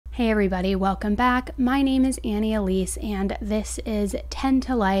Hey everybody, welcome back. My name is Elise, and this is 10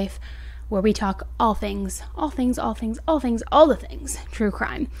 to Life, where we talk all the things, true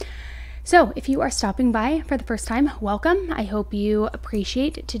crime. So if you are stopping by for the first time, welcome. I hope you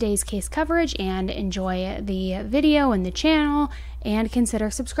appreciate today's case coverage and enjoy the video and the channel, and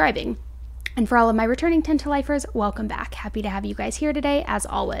consider subscribing. And for all of my returning 10 to Lifers, welcome back. Happy to have you guys here today, as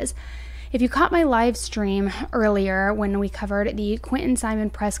always. If you caught my live stream earlier when we covered the Quinton Simon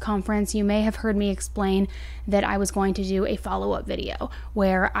press conference, you may have heard me explain that I was going to do a follow-up video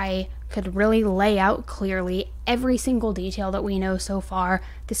where I could really lay out clearly every single detail that we know so far,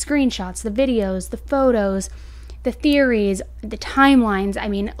 the screenshots, the videos, the photos, the theories, the timelines, I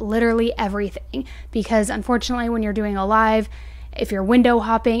mean, literally everything. Because unfortunately, when you're doing a live, if you're window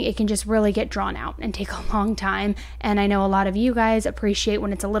hopping, it can just really get drawn out and take a long time. And I know a lot of you guys appreciate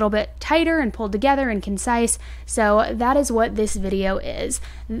when it's a little bit tighter and pulled together and concise. So that is what this video is.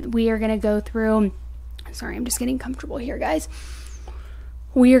 We are going to go through, sorry, I'm just getting comfortable here, guys.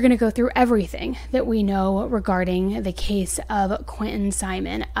 We are going to go through everything that we know regarding the case of Quinton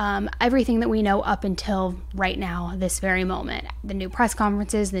Simon. Everything that we know up until right now, this very moment. The new press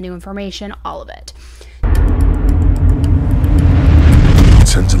conferences, the new information, all of it.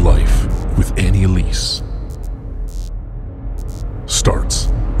 10 to Life with Elise starts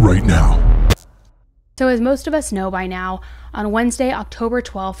right now. So as most of us know by now, on Wednesday, October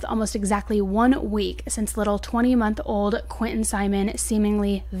 12th, almost exactly 1 week since little 20-month-old Quinton Simon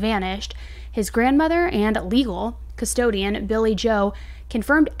seemingly vanished, his grandmother and legal custodian, Billy Joe,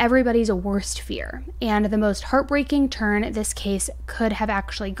 confirmed everybody's worst fear. And the most heartbreaking turn this case could have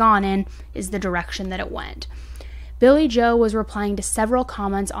actually gone in is the direction that it went. Billy Joe was replying to several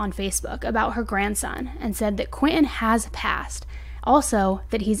comments on Facebook about her grandson and said that Quinton has passed, also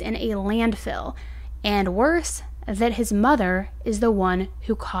that he's in a landfill, and worse, that his mother is the one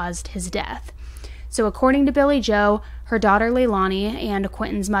who caused his death. So according to Billy Joe, her daughter Leilani and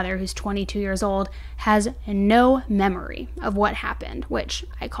Quinton's mother, who's 22 years old, has no memory of what happened, which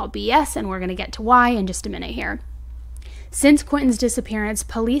I call BS, and we're going to get to why in just a minute here. Since Quinton's disappearance,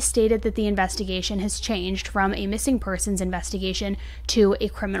 police stated that the investigation has changed from a missing persons investigation to a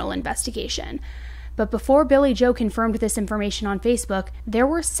criminal investigation. But before Billy Joe confirmed this information on Facebook, there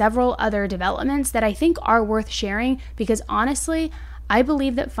were several other developments that I think are worth sharing because honestly, I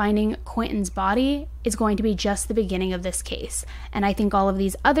believe that finding Quinton's body is going to be just the beginning of this case. And I think all of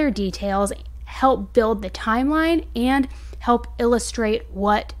these other details help build the timeline and help illustrate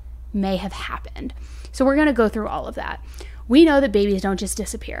what may have happened. So we're going to go through all of that. We know that babies don't just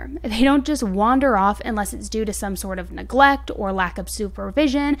disappear. They don't just wander off unless it's due to some sort of neglect or lack of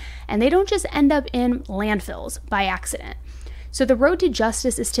supervision, and they don't just end up in landfills by accident. So the road to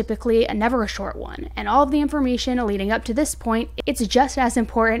justice is typically never a short one, and all of the information leading up to this point, it's just as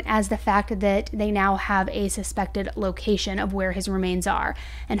important as the fact that they now have a suspected location of where his remains are.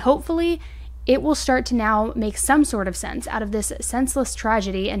 And hopefully, it will start to now make some sort of sense out of this senseless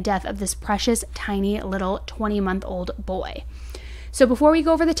tragedy and death of this precious, tiny, little 20-month-old boy. So before we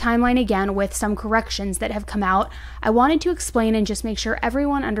go over the timeline again with some corrections that have come out, I wanted to explain and just make sure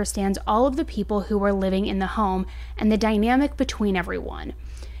everyone understands all of the people who were living in the home and the dynamic between everyone.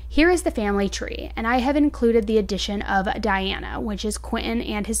 Here is the family tree, and I have included the addition of Diana, which is Quinton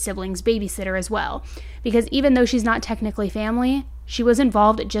and his siblings' babysitter as well, because even though she's not technically family, she was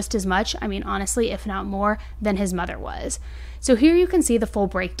involved just as much, I mean honestly, if not more, than his mother was. So here you can see the full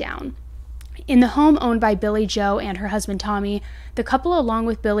breakdown. In the home owned by Billy Joe and her husband Tommy, the couple along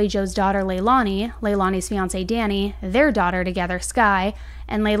with Billy Joe's daughter Leilani, Leilani's fiance Danny, their daughter together Sky,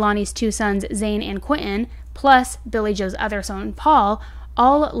 and Leilani's two sons Zane and Quinton, plus Billy Joe's other son Paul,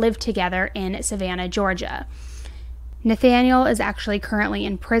 all live together in Savannah, Georgia. Nathaniel is actually currently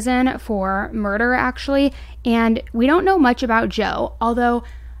in prison for murder, and we don't know much about Joe, although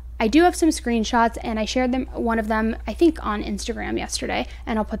I do have some screenshots, and I shared one of them, I think, on Instagram yesterday,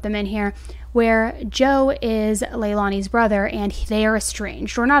 and I'll put them in here, where Joe is Leilani's brother, and they are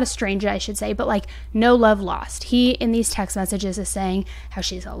estranged, or not estranged, I should say, but like no love lost. He, in these text messages, is saying how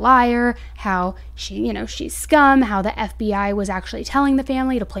she's a liar, how she's scum, how the FBI was actually telling the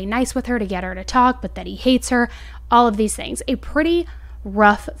family to play nice with her to get her to talk, but that he hates her, all of these things. A pretty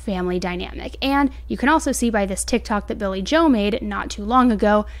rough family dynamic. And you can also see by this TikTok that Billy Joe made not too long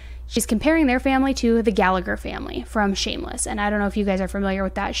ago, she's comparing their family to the Gallagher family from Shameless. And I don't know if you guys are familiar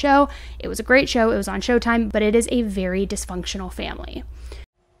with that show. It was a great show. It was on Showtime, but it is a very dysfunctional family.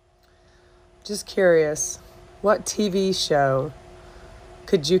 Just curious, what TV show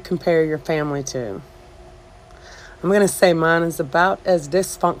could you compare your family to? I'm going to say mine is about as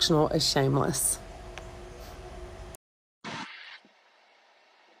dysfunctional as Shameless.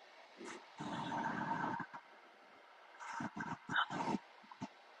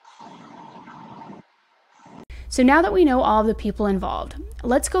 So now that we know all of the people involved,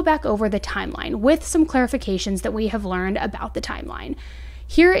 let's go back over the timeline with some clarifications that we have learned about the timeline.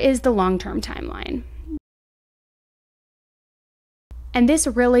 Here is the long-term timeline. And this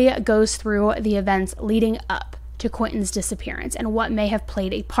really goes through the events leading up to Quinton's disappearance and what may have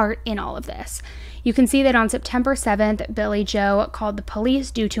played a part in all of this. You can see that on September 7th, Billy Joe called the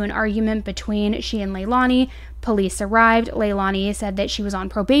police due to an argument between she and Leilani. Police arrived. Leilani said that she was on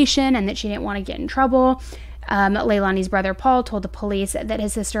probation and that she didn't want to get in trouble. Leilani's brother Paul told the police that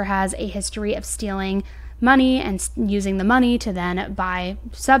his sister has a history of stealing money and using the money to then buy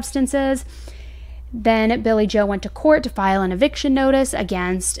substances. Then Billy Joe went to court to file an eviction notice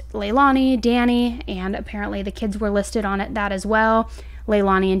against Leilani, Danny, and apparently the kids were listed on that as well.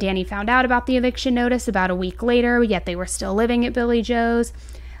 Leilani and Danny found out about the eviction notice about a week later, yet they were still living at Billy Joe's.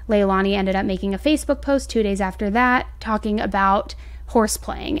 Leilani ended up making a Facebook post 2 days after that talking about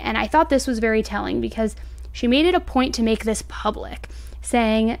horseplaying, and I thought this was very telling because she made it a point to make this public,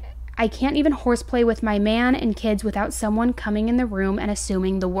 saying, "I can't even horseplay with my man and kids without someone coming in the room and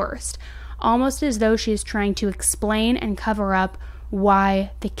assuming the worst." Almost as though she's trying to explain and cover up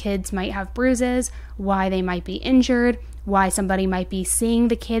why the kids might have bruises, why they might be injured, why somebody might be seeing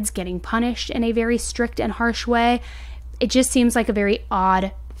the kids getting punished in a very strict and harsh way. It just seems like a very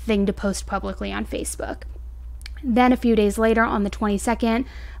odd thing to post publicly on Facebook. Then a few days later, on the 22nd,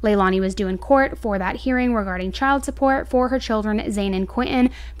 Leilani was due in court for that hearing regarding child support for her children, Zane and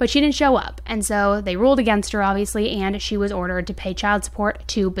Quinton, but she didn't show up, and so they ruled against her, obviously, and she was ordered to pay child support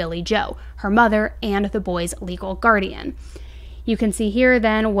to Billy Joe, her mother, and the boy's legal guardian. You can see here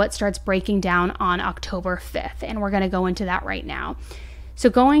then what starts breaking down on October 5th, and we're going to go into that right now. So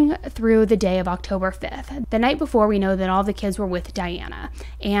going through the day of October 5th, the night before, we know that all the kids were with Diana,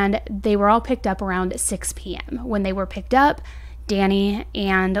 and they were all picked up around 6 p.m. When they were picked up, Danny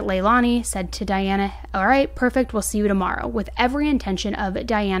and Leilani said to Diana, "All right, perfect, we'll see you tomorrow," with every intention of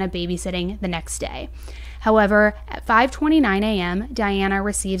Diana babysitting the next day. However, at 5:29 a.m., Diana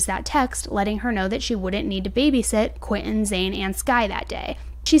receives that text letting her know that she wouldn't need to babysit Quinton, Zane, and Sky that day.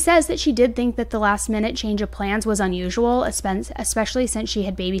 She says that she did think that the last-minute change of plans was unusual, especially since she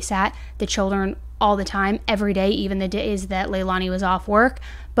had babysat the children all the time, every day, even the days that Leilani was off work.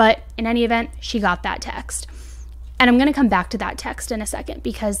 But in any event, she got that text. And I'm going to come back to that text in a second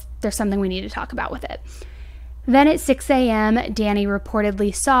because there's something we need to talk about with it. Then at 6 a.m., Danny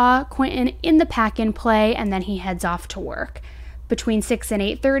reportedly saw Quinton in the pack-in play, and then he heads off to work. Between 6 and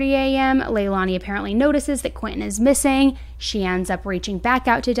 8:30 a.m., Leilani apparently notices that Quinton is missing. She ends up reaching back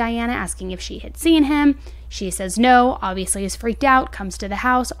out to Diana, asking if she had seen him. She says no, obviously is freaked out, comes to the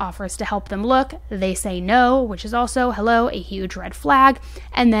house, offers to help them look. They say no, which is also, hello, a huge red flag.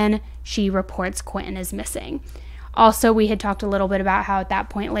 And then she reports Quinton is missing. Also, we had talked a little bit about how at that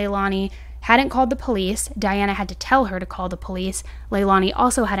point Leilani hadn't called the police. Diana had to tell her to call the police. Leilani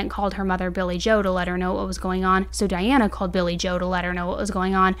also hadn't called her mother, Billy Joe, to let her know what was going on. So Diana called Billy Joe to let her know what was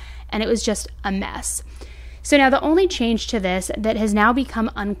going on. And it was just a mess. So now the only change to this that has now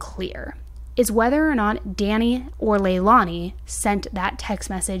become unclear is whether or not Danny or Leilani sent that text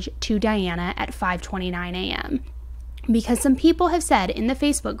message to Diana at 5:29 a.m. Because some people have said in the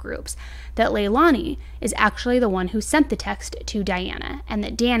Facebook groups that Leilani is actually the one who sent the text to Diana and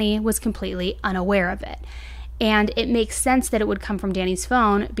that Danny was completely unaware of it. And it makes sense that it would come from Danny's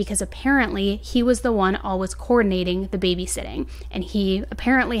phone because apparently he was the one always coordinating the babysitting. And he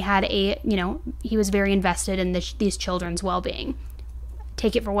apparently had he was very invested in these children's well-being.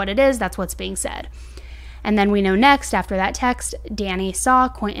 Take it for what it is, that's what's being said. And then we know next, after that text, Danny saw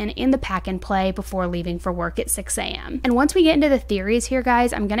Quinton in the pack-and-play before leaving for work at 6 a.m. And once we get into the theories here,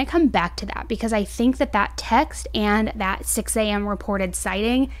 guys, I'm going to come back to that because I think that text and that 6 a.m. reported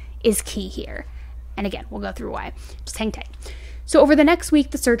sighting is key here. And again, we'll go through why. Just hang tight. So over the next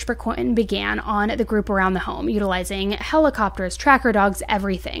week, the search for Quinton began on the group around the home, utilizing helicopters, tracker dogs,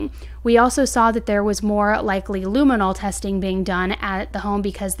 everything. We also saw that there was more likely luminol testing being done at the home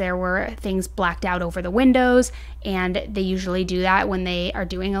because there were things blacked out over the windows, and they usually do that when they are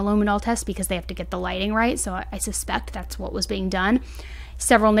doing a luminol test because they have to get the lighting right, so I suspect that's what was being done.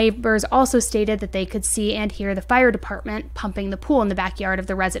 Several neighbors also stated that they could see and hear the fire department pumping the pool in the backyard of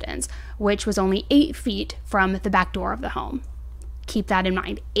the residence, which was only 8 feet from the back door of the home. Keep that in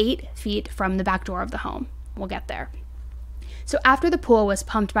mind, 8 feet from the back door of the home. We'll get there. So after the pool was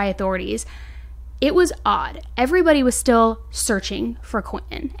pumped by authorities, it was odd. Everybody was still searching for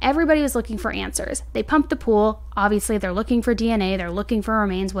Quinton. Everybody was looking for answers. They pumped the pool. Obviously, they're looking for DNA. They're looking for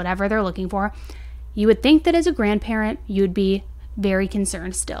remains, whatever they're looking for. You would think that as a grandparent, you'd be very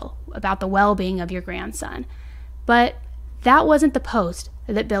concerned still about the well-being of your grandson. But That wasn't the post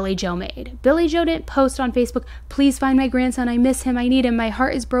that Billie Joe made. Billie Joe didn't post on Facebook, "Please find my grandson, I miss him, I need him, my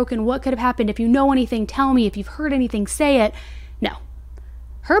heart is broken, what could have happened? If you know anything, tell me. If you've heard anything, say it." No.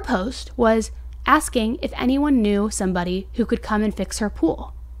 Her post was asking if anyone knew somebody who could come and fix her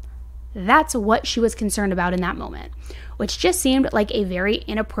pool. That's what she was concerned about in that moment, which just seemed like a very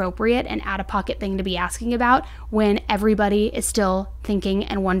inappropriate and out-of-pocket thing to be asking about when everybody is still thinking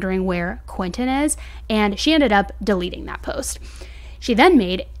and wondering where Quinton is, and she ended up deleting that post. She then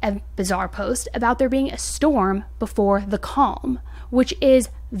made a bizarre post about there being a storm before the calm, which is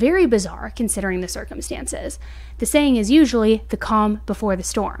very bizarre considering the circumstances. The saying is usually the calm before the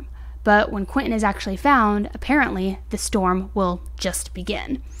storm, but when Quinton is actually found, apparently the storm will just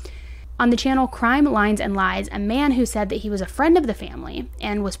begin. On the channel Crime, Lines, and Lies, a man who said that he was a friend of the family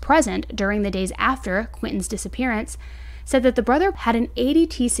and was present during the days after Quinton's disappearance said that the brother had an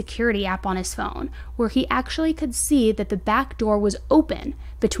ADT security app on his phone where he actually could see that the back door was open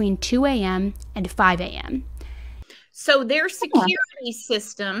between 2 a.m. and 5 a.m. So their security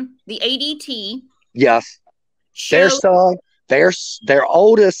system, the ADT, yes, their son, their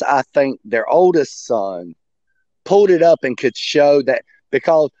oldest, I think their oldest son pulled it up and could show that,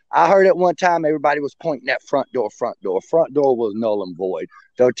 because I heard at one time everybody was pointing at front door. Front door was null and void.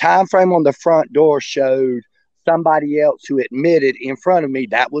 The time frame on the front door showed somebody else who admitted in front of me,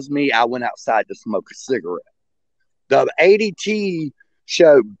 that was me. I went outside to smoke a cigarette. The ADT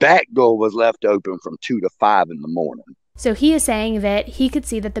showed back door was left open from 2 to 5 in the morning. So he is saying that he could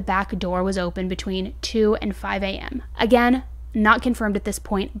see that the back door was open between 2 and 5 a.m. Again, not confirmed at this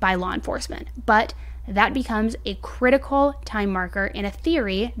point by law enforcement, but that becomes a critical time marker in a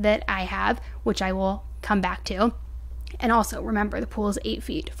theory that I have, which I will come back to. And also, remember, the pool is 8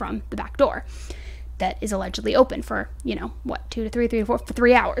 feet from the back door that is allegedly open for, 2 to 3 to 4, for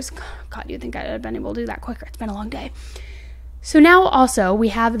 3 hours. God, you'd think I'd have been able to do that quicker. It's been a long day. So now also we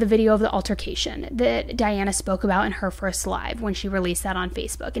have the video of the altercation that Diana spoke about in her first live when she released that on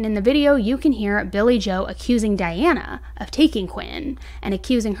Facebook. And in the video, you can hear Billie Joe accusing Diana of taking Quinton and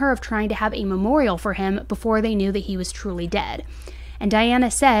accusing her of trying to have a memorial for him before they knew that he was truly dead. And Diana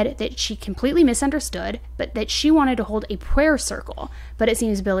said that she completely misunderstood, but that she wanted to hold a prayer circle. But it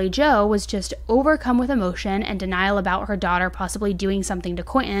seems Billie Joe was just overcome with emotion and denial about her daughter possibly doing something to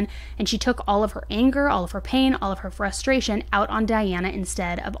Quinton, and she took all of her anger, all of her pain, all of her frustration out on Diana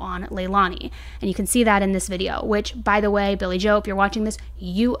instead of on Leilani. And you can see that in this video, which, by the way, Billie Joe, if you're watching this,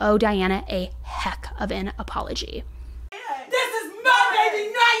 you owe Diana a heck of an apology. This is my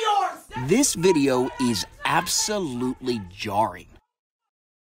baby, not yours! This video is absolutely jarring.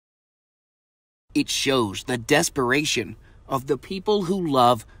 It shows the desperation of the people who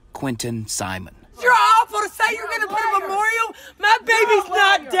love Quinton Simon. You're awful to say you're going to put a memorial? My baby's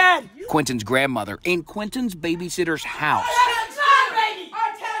not dead! Quinton's grandmother in Quinton's babysitter's house. That's my baby!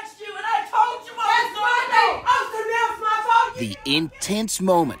 I texted you and I told you what was going on! The intense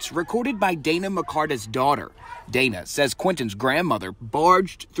moments recorded by Dana McCarta's daughter. Dana says Quinton's grandmother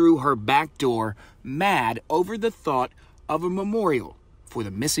barged through her back door, mad over the thought of a memorial for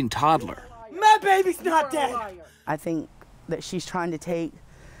the missing toddler. My baby's not dead! I think that she's trying to take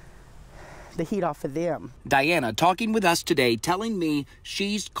the heat off of them. Diana talking with us today, telling me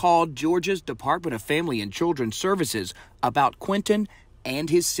she's called Georgia's Department of Family and Children's Services about Quinton and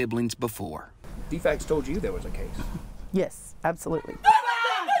his siblings before. DFACS told you there was a case. Yes, absolutely.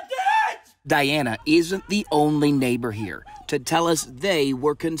 Diana isn't the only neighbor here to tell us they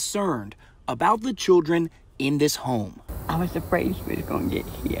were concerned about the children in this home. I was afraid she was going to get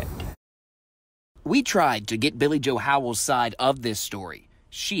hit. We tried to get Billie Joe Howell's side of this story.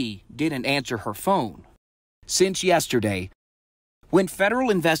 She didn't answer her phone. Since yesterday, when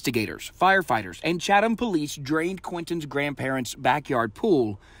federal investigators, firefighters, and Chatham police drained Quinton's grandparents' backyard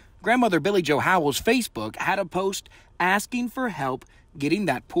pool, grandmother Billie Joe Howell's Facebook had a post asking for help getting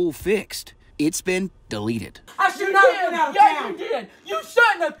that pool fixed. It's been deleted. I should not have been out of town. You did. You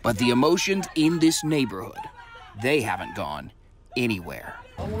shouldn't have. But the emotions in this neighborhood, they haven't gone anywhere.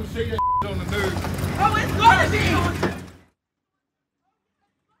 I want to see that on the news. Oh, it's going to be.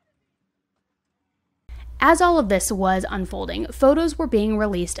 As all of this was unfolding, photos were being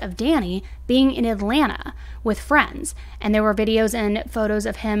released of Danny being in Atlanta with friends. And there were videos and photos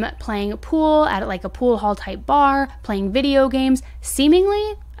of him playing pool at like a pool hall type bar, playing video games,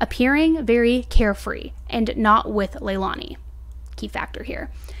 seemingly appearing very carefree and not with Leilani. Key factor here.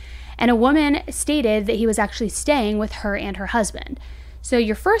 And a woman stated that he was actually staying with her and her husband. So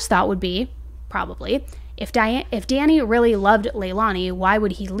your first thought would be, probably, if Danny really loved Leilani, why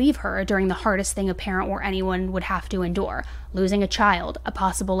would he leave her during the hardest thing a parent or anyone would have to endure? Losing a child, a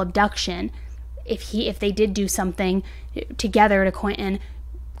possible abduction, if they did do something together to Quinton,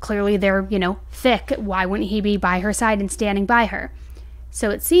 clearly they're, thick. Why wouldn't he be by her side and standing by her? So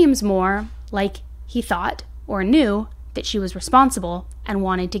it seems more like he thought or knew that she was responsible and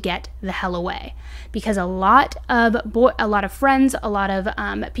wanted to get the hell away, because a lot of friends, a lot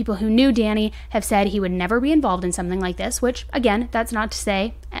of people who knew Danny have said he would never be involved in something like this, which again, that's not to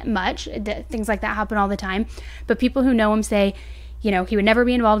say much. Things like that happen all the time, but people who know him say, he would never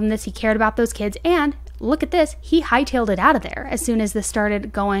be involved in this. He cared about those kids, and look at this, he hightailed it out of there as soon as this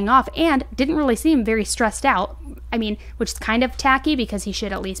started going off and didn't really seem very stressed out. I mean, which is kind of tacky because he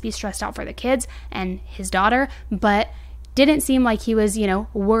should at least be stressed out for the kids and his daughter, but didn't seem like he was,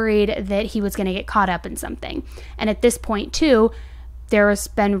 worried that he was going to get caught up in something. And at this point, too, there's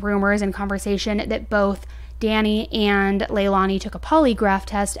been rumors and conversation that both Danny and Leilani took a polygraph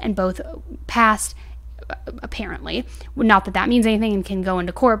test and both passed, apparently. Not that that means anything and can go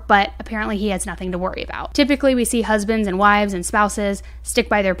into court, but apparently he has nothing to worry about. Typically, we see husbands and wives and spouses stick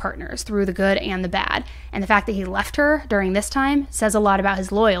by their partners through the good and the bad. And the fact that he left her during this time says a lot about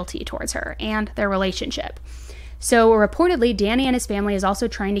his loyalty towards her and their relationship. So reportedly, Danny and his family is also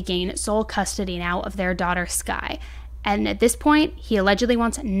trying to gain sole custody now of their daughter, Sky. And at this point, he allegedly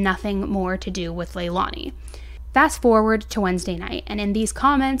wants nothing more to do with Leilani. Fast forward to Wednesday night, and in these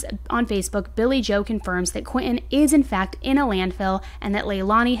comments on Facebook, Billy Joe confirms that Quinton is in fact in a landfill and that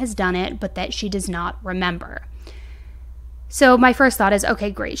Leilani has done it, but that she does not remember. So my first thought is, okay,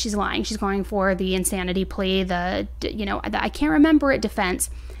 great, she's lying. She's going for the insanity plea, the I can't remember it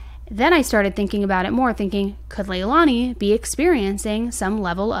defense. Then I started thinking about it more, thinking, could Leilani be experiencing some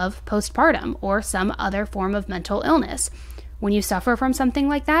level of postpartum or some other form of mental illness? When you suffer from something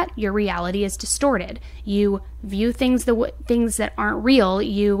like that, your reality is distorted. You view things that aren't real.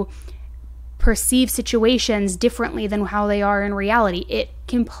 You perceive situations differently than how they are in reality. It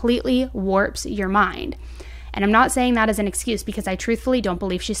completely warps your mind. And I'm not saying that as an excuse, because I truthfully don't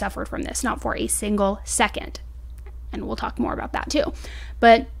believe she suffered from this, not for a single second. And we'll talk more about that too.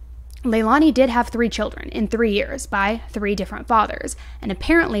 But Leilani did have 3 children in 3 years by 3 different fathers. And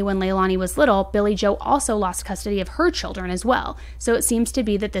apparently when Leilani was little, Billy Joe also lost custody of her children as well. So it seems to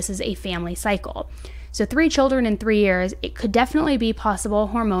be that this is a family cycle. So 3 children in 3 years, it could definitely be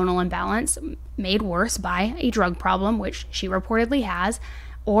possible hormonal imbalance made worse by a drug problem, which she reportedly has,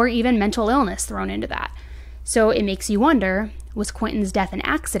 or even mental illness thrown into that. So it makes you wonder, was Quinton's death an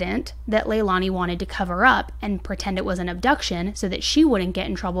accident that Leilani wanted to cover up and pretend it was an abduction so that she wouldn't get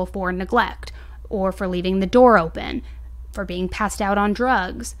in trouble for neglect, or for leaving the door open, for being passed out on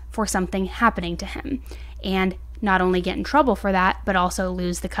drugs, for something happening to him, and not only get in trouble for that, but also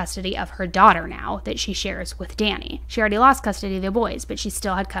lose the custody of her daughter now that she shares with Danny. She already lost custody of the boys, but she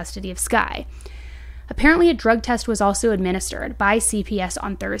still had custody of Sky. Apparently, a drug test was also administered by CPS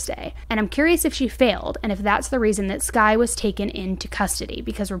on Thursday, and I'm curious if she failed and if that's the reason that Sky was taken into custody,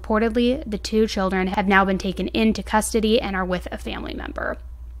 because reportedly the 2 children have now been taken into custody and are with a family member.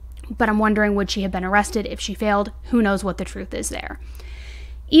 But I'm wondering, would she have been arrested if she failed? Who knows what the truth is there.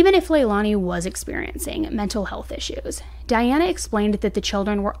 Even if Leilani was experiencing mental health issues, Diana explained that the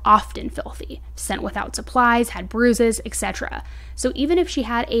children were often filthy, sent without supplies, had bruises, etc. So even if she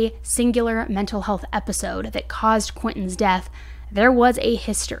had a singular mental health episode that caused Quinton's death, there was a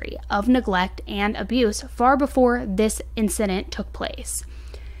history of neglect and abuse far before this incident took place.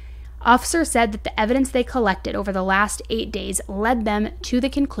 Officers said that the evidence they collected over the last 8 days led them to the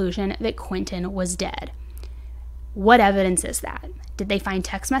conclusion that Quinton was dead. What evidence is that? Did they find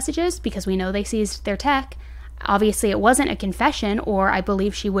text messages? Because we know they seized their tech. Obviously, it wasn't a confession, or I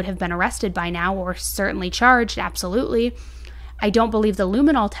believe she would have been arrested by now, or certainly charged, absolutely. I don't believe the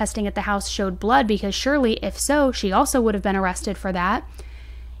luminol testing at the house showed blood, because surely, if so, she also would have been arrested for that.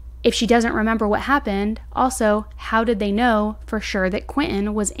 If she doesn't remember what happened, also, how did they know for sure that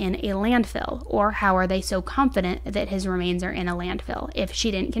Quinton was in a landfill? Or how are they so confident that his remains are in a landfill if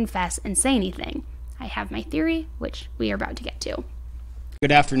she didn't confess and say anything? I have my theory, which we are about to get to.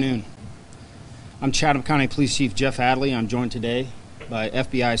 Good afternoon. I'm Chatham County Police Chief Jeff Adley. I'm joined today by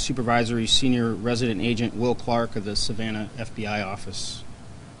FBI Supervisory Senior Resident Agent Will Clark of the Savannah FBI office.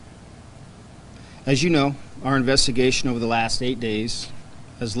 As you know, our investigation over the last 8 days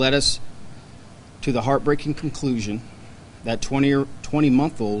has led us to the heartbreaking conclusion that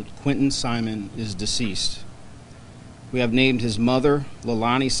 20-month-old Quinton Simon is deceased. We have named his mother,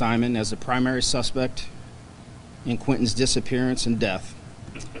 Leilani Simon, as the primary suspect in Quinton's disappearance and death.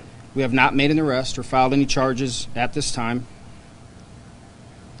 We have not made an arrest or filed any charges at this time.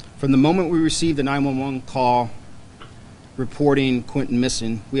 From the moment we received the 911 call reporting Quinton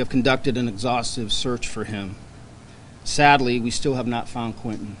missing, we have conducted an exhaustive search for him. Sadly, we still have not found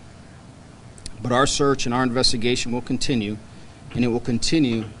Quinton. But our search and our investigation will continue, and it will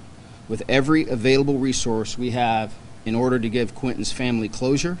continue with every available resource we have in order to give Quinton's family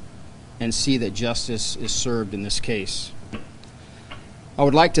closure and see that justice is served in this case. I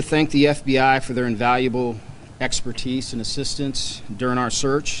would like to thank the FBI for their invaluable expertise and assistance during our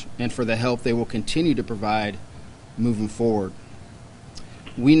search and for the help they will continue to provide moving forward.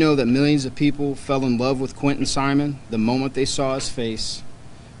 We know that millions of people fell in love with Quinton Simon the moment they saw his face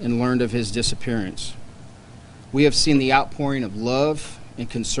and learned of his disappearance. We have seen the outpouring of love and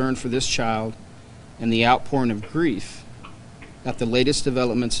concern for this child and the outpouring of grief at the latest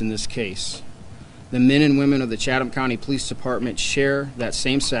developments in this case. The men and women of the Chatham County Police Department share that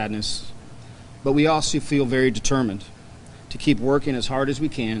same sadness, but we also feel very determined to keep working as hard as we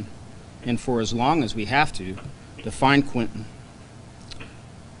can and for as long as we have to find Quinton.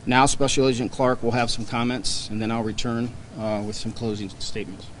 Now Special Agent Clark will have some comments, and then I'll return with some closing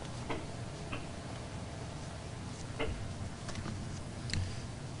statements.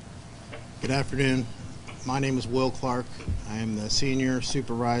 Good afternoon. My name is Will Clark. I am the Senior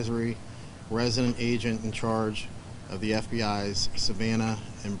Supervisory Resident Agent in charge of the FBI's Savannah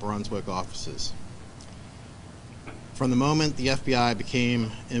and Brunswick offices. From the moment the FBI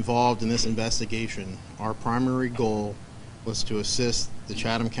became involved in this investigation, our primary goal was to assist the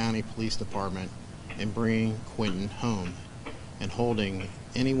Chatham County Police Department in bringing Quinton home and holding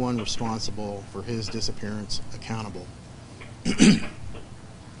anyone responsible for his disappearance accountable.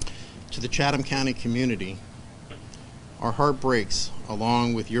 To the Chatham County community, our heart breaks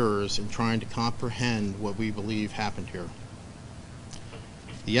along with yours in trying to comprehend what we believe happened here.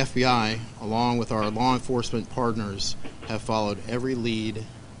 The FBI, along with our law enforcement partners, have followed every lead,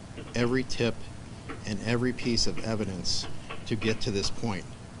 every tip, and every piece of evidence to get to this point,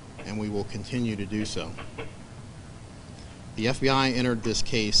 and we will continue to do so. The FBI entered this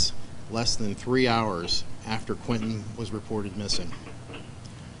case less than 3 hours after Quinton was reported missing.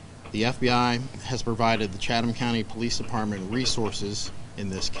 The FBI has provided the Chatham County Police Department resources in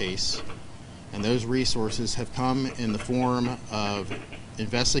this case, and those resources have come in the form of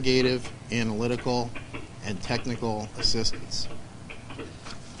investigative, analytical, and technical assistance.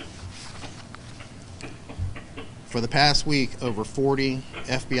 For the past week, over 40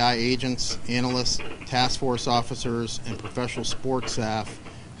 FBI agents, analysts, task force officers, and professional sports staff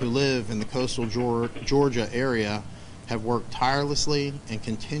who live in the coastal Georgia area have worked tirelessly and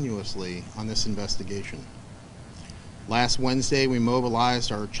continuously on this investigation. Last Wednesday, we mobilized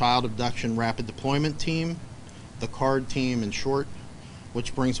our Child Abduction Rapid Deployment Team, the CARD team in short,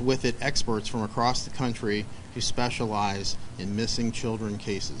 which brings with it experts from across the country who specialize in missing children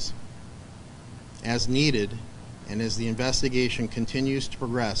cases. As needed, and as the investigation continues to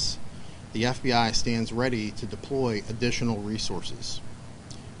progress, the FBI stands ready to deploy additional resources.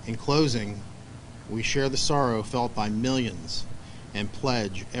 In closing, we share the sorrow felt by millions and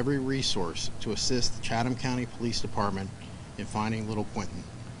pledge every resource to assist the Chatham County Police Department in finding little Quinton.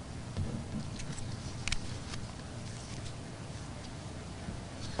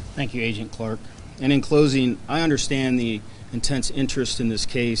 Thank you, Agent Clark. And in closing, I understand the intense interest in this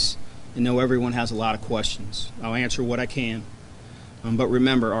case and know everyone has a lot of questions. I'll answer what I can. But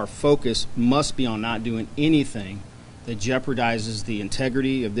remember, our focus must be on not doing anything that jeopardizes the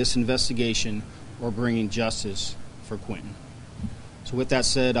integrity of this investigation or bringing justice for Quinton. So with that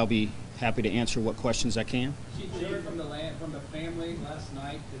said, I'll be happy to answer what questions I can. She heard from the family last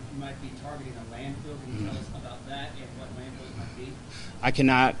night that you might be targeting a landfill. Can you tell us about that and what landfill it might be? I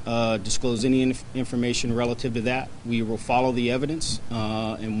cannot disclose any information relative to that. We will follow the evidence,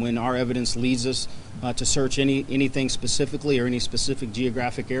 and when our evidence leads us to search anything specifically or any specific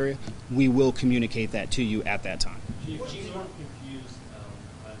geographic area, we will communicate that to you at that time. Chief, she's sort of confused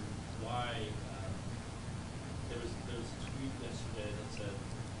on why there was a tweet yesterday that said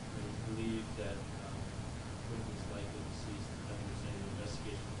they believe that Quinton is likely deceased, and then you're saying the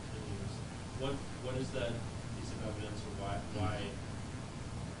investigation continues. What is that piece of evidence, or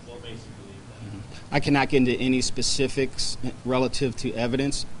what makes you believe that? I cannot get into any specifics relative to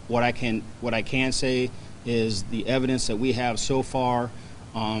evidence. What I can say is the evidence that we have so far,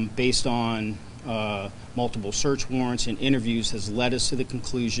 based on multiple search warrants and interviews, has led us to the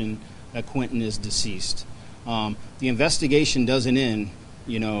conclusion that Quinton is deceased. The investigation doesn't end,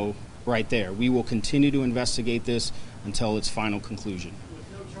 right there. We will continue to investigate this until its final conclusion.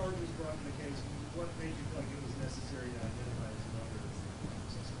 With no charges brought in the case, what made you think it was necessary to identify as another?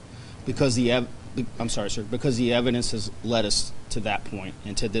 Because the evidence has led us to that point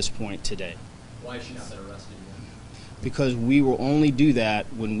and to this point today. Why has she not been arrested yet? Because we will only do that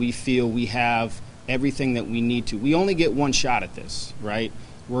when we feel we have everything that we need to. We only get one shot at this, right?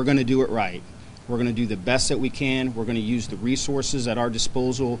 We're going to do it right. We're going to do the best that we can. We're going to use the resources at our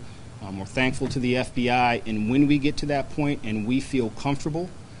disposal. We're thankful to the FBI, and when we get to that point and we feel comfortable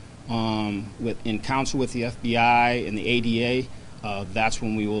in counsel with the FBI and the ADA, that's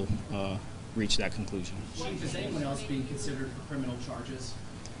when we will reach that conclusion. Chief, is anyone else being considered for criminal charges?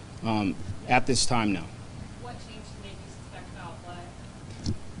 At this time, no. What changed to make you suspect foul play?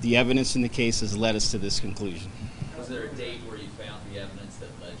 The evidence in the case has led us to this conclusion. Was there a date where you found the evidence that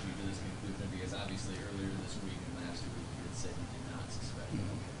led you to this conclusion? Because obviously earlier this week and last week you had said you did not suspect.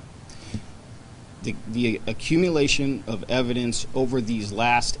 The accumulation of evidence over these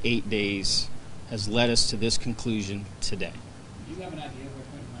last 8 days has led us to this conclusion today. Do you have an idea where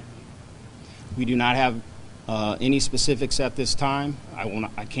Quinton might be? We do not have any specifics at this time.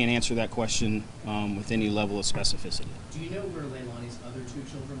 I can't answer that question with any level of specificity. Do you know where Leilani's other 2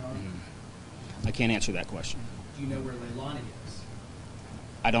 children are? I can't answer that question. Do you know where Leilani is?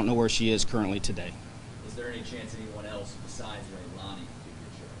 I don't know where she is currently today. Is there any chance anyone else besides Leilani could be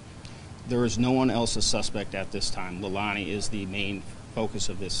charged? There is no one else a suspect at this time. Leilani is the main focus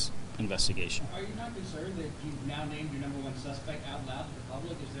of this investigation. Are you not concerned that you've now named your #1 suspect out loud to the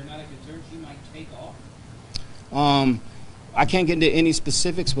public? Is there not a concern she might take off? I can't get into any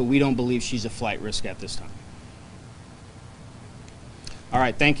specifics, but we don't believe she's a flight risk at this time. All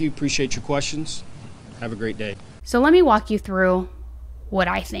right, thank you. Appreciate your questions. Have a great day. So let me walk you through what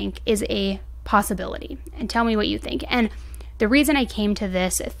I think is a possibility and tell me what you think. And the reason I came to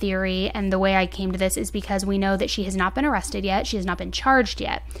this theory and the way I came to this is because we know that she has not been arrested yet. She has not been charged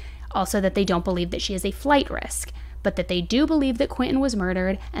yet. Also that they don't believe that she is a flight risk, but that they do believe that Quinton was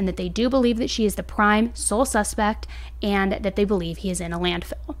murdered and that they do believe that she is the prime sole suspect and that they believe he is in a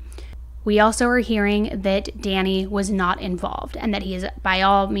landfill. We also are hearing that Danny was not involved and that he is by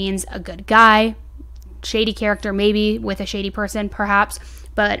all means a good guy, shady character maybe with a shady person perhaps,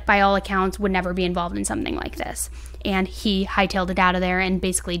 but by all accounts would never be involved in something like this. And he hightailed it out of there and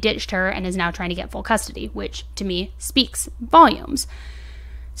basically ditched her and is now trying to get full custody, which to me speaks volumes.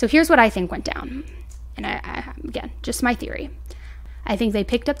 So here's what I think went down. And again, just my theory. I think they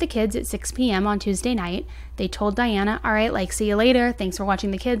picked up the kids at 6 p.m. on Tuesday night. They told Diana, all right, see you later. Thanks for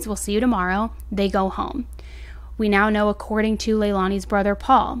watching the kids. We'll see you tomorrow. They go home. We now know, according to Leilani's brother,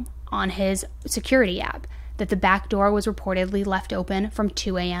 Paul, on his security app, that the back door was reportedly left open from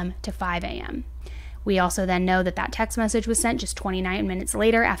 2 a.m. to 5 a.m. We also then know that that text message was sent just 29 minutes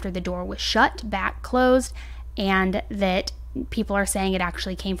later after the door was shut, back closed, and that people are saying it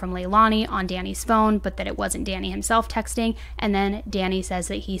actually came from Leilani on Danny's phone, but that it wasn't Danny himself texting. And then Danny says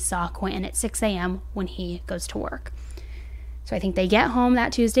that he saw Quinton at 6 a.m. when he goes to work. So I think they get home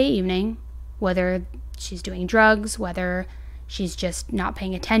that Tuesday evening, whether she's doing drugs, whether she's just not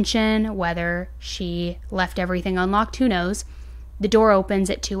paying attention, whether she left everything unlocked, who knows. The door opens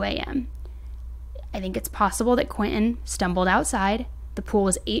at 2 a.m. I think it's possible that Quinton stumbled outside. The pool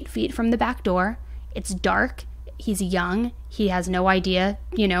is 8 feet from the back door. It's dark. He's young, he has no idea,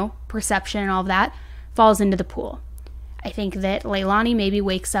 perception and all of that, falls into the pool. I think that Leilani maybe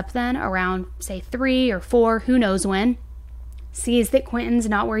wakes up then around, say, 3 or 4, who knows when, sees that Quinton's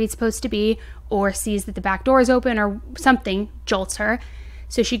not where he's supposed to be, or sees that the back door is open, or something jolts her.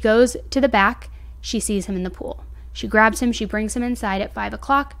 So she goes to the back, she sees him in the pool. She grabs him, she brings him inside at 5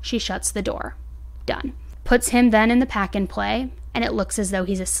 o'clock, she shuts the door. Done. Puts him then in the pack and play, and it looks as though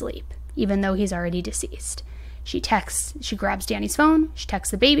he's asleep, even though he's already deceased. She grabs Danny's phone, she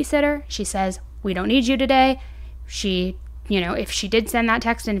texts the babysitter, she says, we don't need you today. She, if she did send that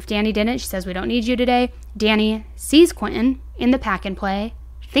text and if Danny didn't, she says, we don't need you today. Danny sees Quinton in the pack and play,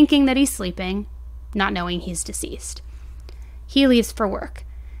 thinking that he's sleeping, not knowing he's deceased. He leaves for work.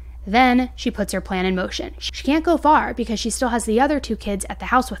 Then she puts her plan in motion. She can't go far because she still has the other 2 kids at the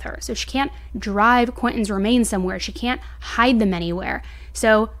house with her, so she can't drive Quinton's remains somewhere. She can't hide them anywhere,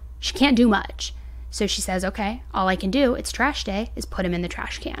 so she can't do much. So she says, okay, all I can do, it's trash day, is put him in the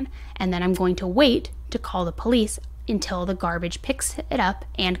trash can. And then I'm going to wait to call the police until the garbage picks it up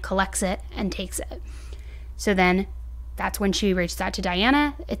and collects it and takes it. So then that's when she reaches out to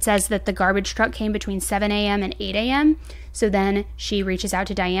Diana. It says that the garbage truck came between 7 a.m. and 8 a.m. So then she reaches out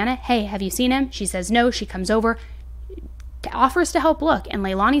to Diana. Hey, have you seen him? She says no. She comes over, offers to help look. And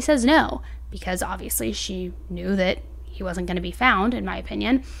Leilani says no, because obviously she knew that he wasn't going to be found, in my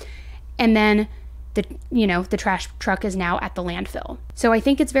opinion. And then the trash truck is now at the landfill. So I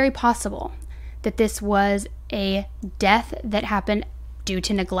think it's very possible that this was a death that happened due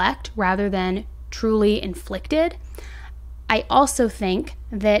to neglect rather than truly inflicted. I also think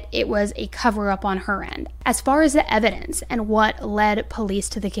that it was a cover-up on her end. As far as the evidence and what led police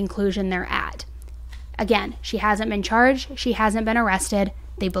to the conclusion they're at, again, she hasn't been charged, she hasn't been arrested,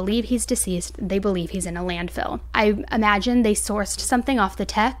 They believe he's deceased. They believe he's in a landfill. I imagine they sourced something off the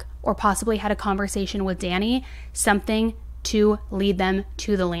tech or possibly had a conversation with Danny, something to lead them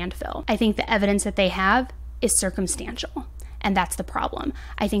to the landfill. I think the evidence that they have is circumstantial, and that's the problem.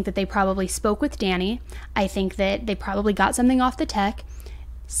 I think that they probably spoke with Danny. I think that they probably got something off the tech,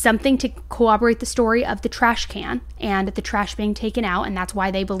 something to corroborate the story of the trash can and the trash being taken out, and that's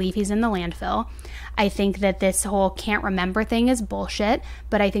why they believe he's in the landfill. I think that this whole can't remember thing is bullshit,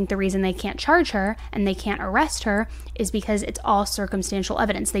 but I think the reason they can't charge her and they can't arrest her is because it's all circumstantial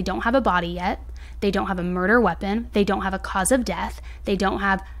evidence. They don't have a body yet. They don't have a murder weapon. They don't have a cause of death. They don't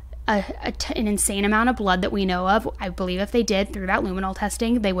have an insane amount of blood that we know of. I believe if they did, through that luminol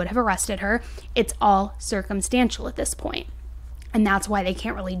testing, they would have arrested her. It's all circumstantial at this point. And that's why they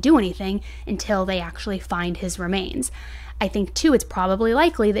can't really do anything until they actually find his remains. I think, too, it's probably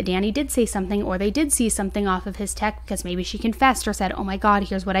likely that Danny did say something, or they did see something off of his tech, because maybe she confessed or said, oh my God,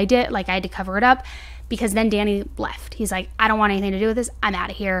 here's what I did. Like, I had to cover it up, because then Danny left. He's like, I don't want anything to do with this. I'm out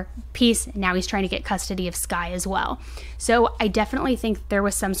of here. Peace. Now he's trying to get custody of Sky as well. So I definitely think there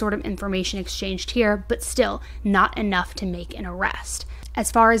was some sort of information exchanged here, but still not enough to make an arrest. As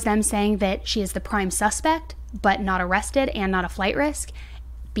far as them saying that she is the prime suspect, but not arrested and not a flight risk,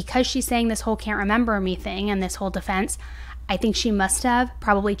 because she's saying this whole can't remember me thing and this whole defense, I think she must have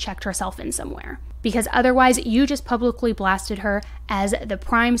probably checked herself in somewhere. Because otherwise, you just publicly blasted her as the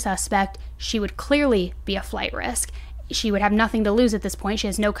prime suspect. She would clearly be a flight risk. She would have nothing to lose at this point. She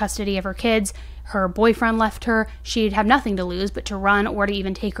has no custody of her kids. Her boyfriend left her. She'd have nothing to lose but to run or to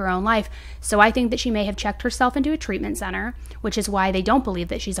even take her own life. So I think that she may have checked herself into a treatment center, which is why they don't believe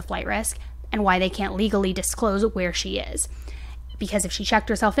that she's a flight risk and why they can't legally disclose where she is. Because if she checked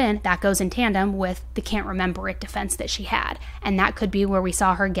herself in, that goes in tandem with the can't remember it defense that she had. And that could be where we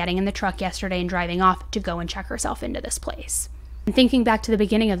saw her getting in the truck yesterday and driving off to go and check herself into this place. And thinking back to the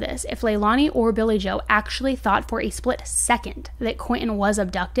beginning of this, if Leilani or Billy Joe actually thought for a split second that Quinton was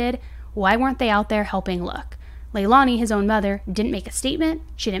abducted, why weren't they out there helping look? Leilani, his own mother, didn't make a statement.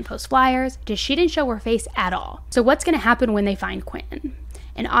 She didn't post flyers. She didn't show her face at all. So what's going to happen when they find Quinton?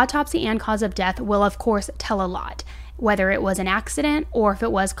 An autopsy and cause of death will, of course, tell a lot. Whether it was an accident or if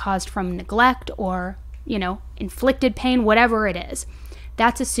it was caused from neglect or, inflicted pain, whatever it is.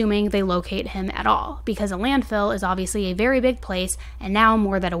 That's assuming they locate him at all, because a landfill is obviously a very big place, and now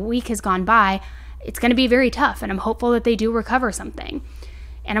more than a week has gone by, it's going to be very tough, and I'm hopeful that they do recover something.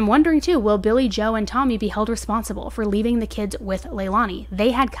 And I'm wondering too, will Billy Joe and Tommy be held responsible for leaving the kids with Leilani?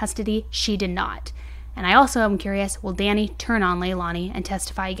 They had custody, she did not. And I also am curious, will Danny turn on Leilani and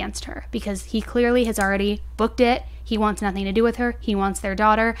testify against her? Because he clearly has already booked it. He wants nothing to do with her. He wants their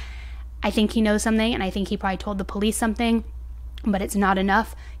daughter. I think he knows something, and I think he probably told the police something, but it's not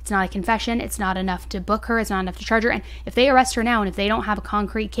enough. It's not a confession. It's not enough to book her. It's not enough to charge her. And if they arrest her now, and if they don't have a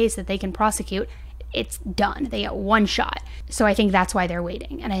concrete case that they can prosecute, it's done. They get one shot. So I think that's why they're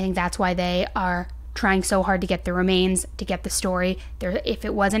waiting. And I think that's why they are trying so hard to get the remains, to get the story. If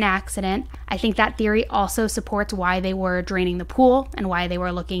it was an accident, I think that theory also supports why they were draining the pool and why they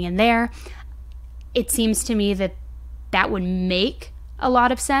were looking in there. It seems to me that that would make a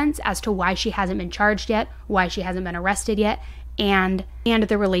lot of sense as to why she hasn't been charged yet, why she hasn't been arrested yet, and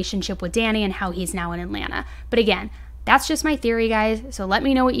the relationship with Danny and how he's now in Atlanta. But again, that's just my theory, guys. So let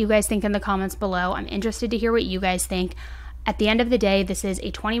me know what you guys think in the comments below. I'm interested to hear what you guys think. At the end of the day, this is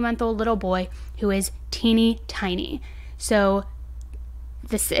a 20-month-old little boy who is teeny tiny. So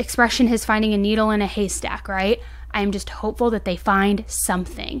this expression is finding a needle in a haystack, right? I'm just hopeful that they find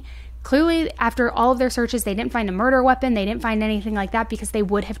something. Clearly, after all of their searches, they didn't find a murder weapon. They didn't find anything like that because they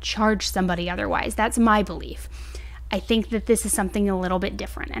would have charged somebody otherwise. That's my belief. I think that this is something a little bit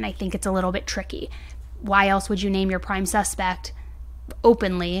different, and I think it's a little bit tricky. Why else would you name your prime suspect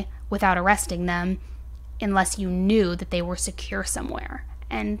openly without arresting them unless you knew that they were secure somewhere?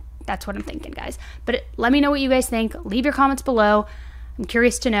 And that's what I'm thinking, guys. But let me know what you guys think. Leave your comments below. I'm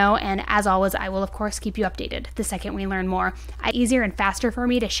curious to know, and as always, I will of course keep you updated the second we learn more. It's easier and faster for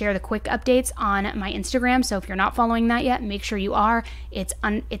me to share the quick updates on my Instagram, so if you're not following that yet, make sure you are. It's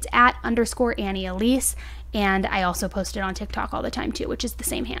at _Annie Elise, and I also post it on TikTok all the time too, which is the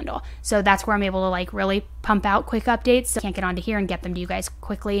same handle. So that's where I'm able to really pump out quick updates. So I can't get onto here and get them to you guys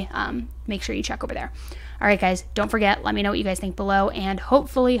quickly. Make sure you check over there. All right, guys, don't forget, let me know what you guys think below, and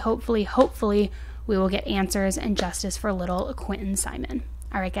hopefully, we will get answers and justice for little Quinton Simon.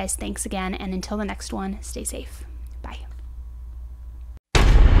 All right, guys, thanks again, and until the next one, stay safe.